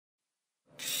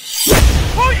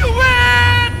you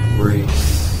in? Reec.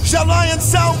 Jahlion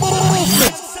Sound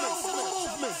movement.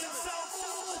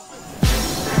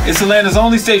 It's Atlanta's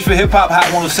only stage for hip-hop, Hot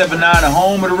 107.9, the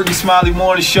home of the Ricky Smiley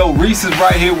Morning Show. Reece is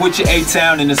right here with you,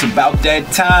 A-Town, and it's about that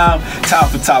time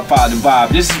for Top 5 The Vibe.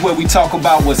 This is where we talk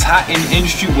about what's hot in the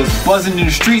industry, what's buzzing in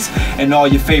the streets, and all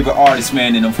your favorite artists,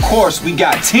 man. And of course, we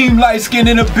got Team Light Skin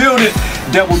in the building.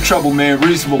 Double trouble, man.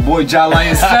 Reece, my boy,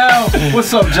 Jahlion Sound.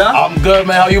 What's up, Ja? I'm good,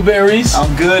 man. How you been, Reece?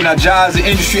 I'm good. Now, Ja's an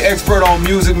industry expert on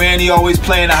music, man. He always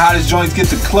playing the hottest joints, get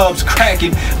the clubs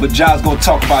cracking. But Ja's gonna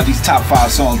talk about these top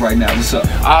 5 songs right now. What's up?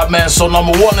 Man, so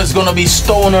number 1 is gonna be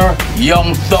Stoner,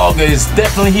 Young Thug. It's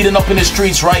definitely heating up in the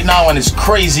streets right now, and it's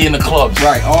crazy in the clubs.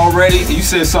 Right, already? You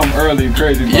said something earlier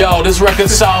crazy. Yo, this record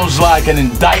sounds like an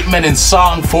indictment in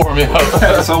song form, yo.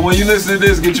 So when you listen to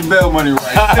this, get your bail money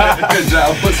right. Good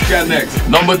job. What you got next?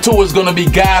 Number 2 is gonna be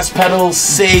Gas Pedal,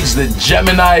 Sage the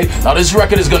Gemini. Now this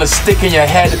record is gonna stick in your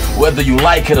head whether you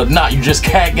like it or not. You just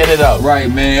can't get it out. Right,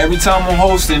 man. Every time I'm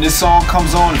hosting, this song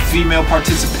comes on, female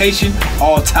participation,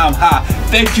 all-time high.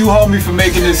 Thank you, homie, for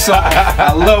making this song.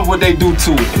 I love what they do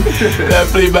to it.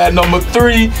 Definitely, man. Number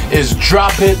 3 is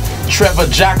Drop It, Trevor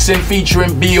Jackson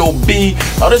featuring B.O.B.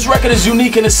 Now this record is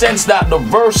unique in the sense that the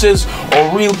verses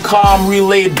are real calm, real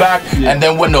laid back, and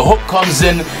then when the hook comes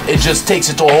in, it just takes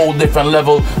it to a whole different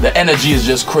level. The energy is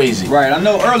just crazy. Right, I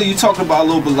know earlier you talked about a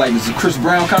little bit like, is it Chris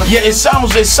Brown kind of? Yeah, it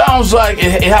sounds like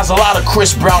it has a lot of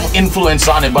Chris Brown influence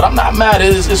on it, but I'm not mad.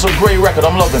 It's a great record.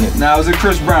 I'm loving it. Now, is it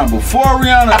Chris Brown before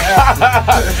Rihanna?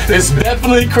 It's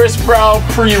definitely Chris Brown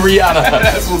pre-Rihanna.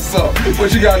 That's what's up.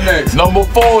 What you got next? Number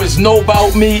 4 is Know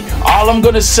About Me. All I'm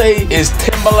gonna say is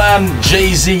Timbaland,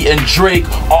 Jay-Z, and Drake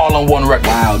all on one record.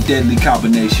 Wow, deadly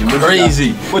combination.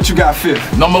 Crazy. What you got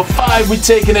 5th? Number 5, we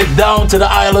taking it down to the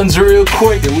islands real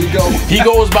quick. Here we go. He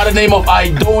goes by the name of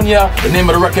Idonia. The name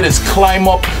of the record is Climb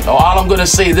Up. Now all I'm gonna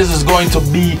say, this is going to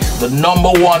be the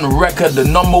 #1 record, the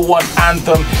 #1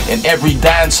 anthem in every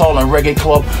dancehall and reggae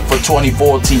club for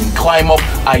 2014. Climb Up,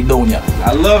 Idonia.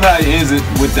 I love how he ends it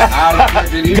with the island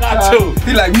record.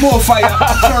 He like, more fire,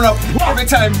 turn up every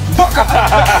time.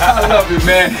 I love it,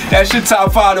 man. That's your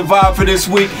Top 5 The Vibe for this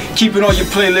week. Keep it on your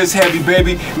playlist heavy,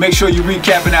 baby. Make sure you're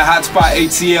recapping at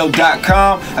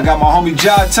hotspot.atl.com. I got my homie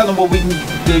Ja. Tell him what we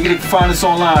can find us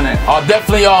online at.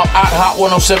 Definitely at Hot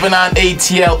 107.9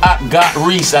 ATL, at Got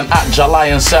Reece, and at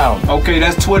Jahlion Sound. Okay,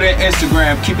 that's Twitter and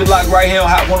Instagram. Keep it locked right here on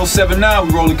Hot 107.9.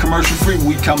 We rolling commercial free when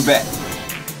we come back.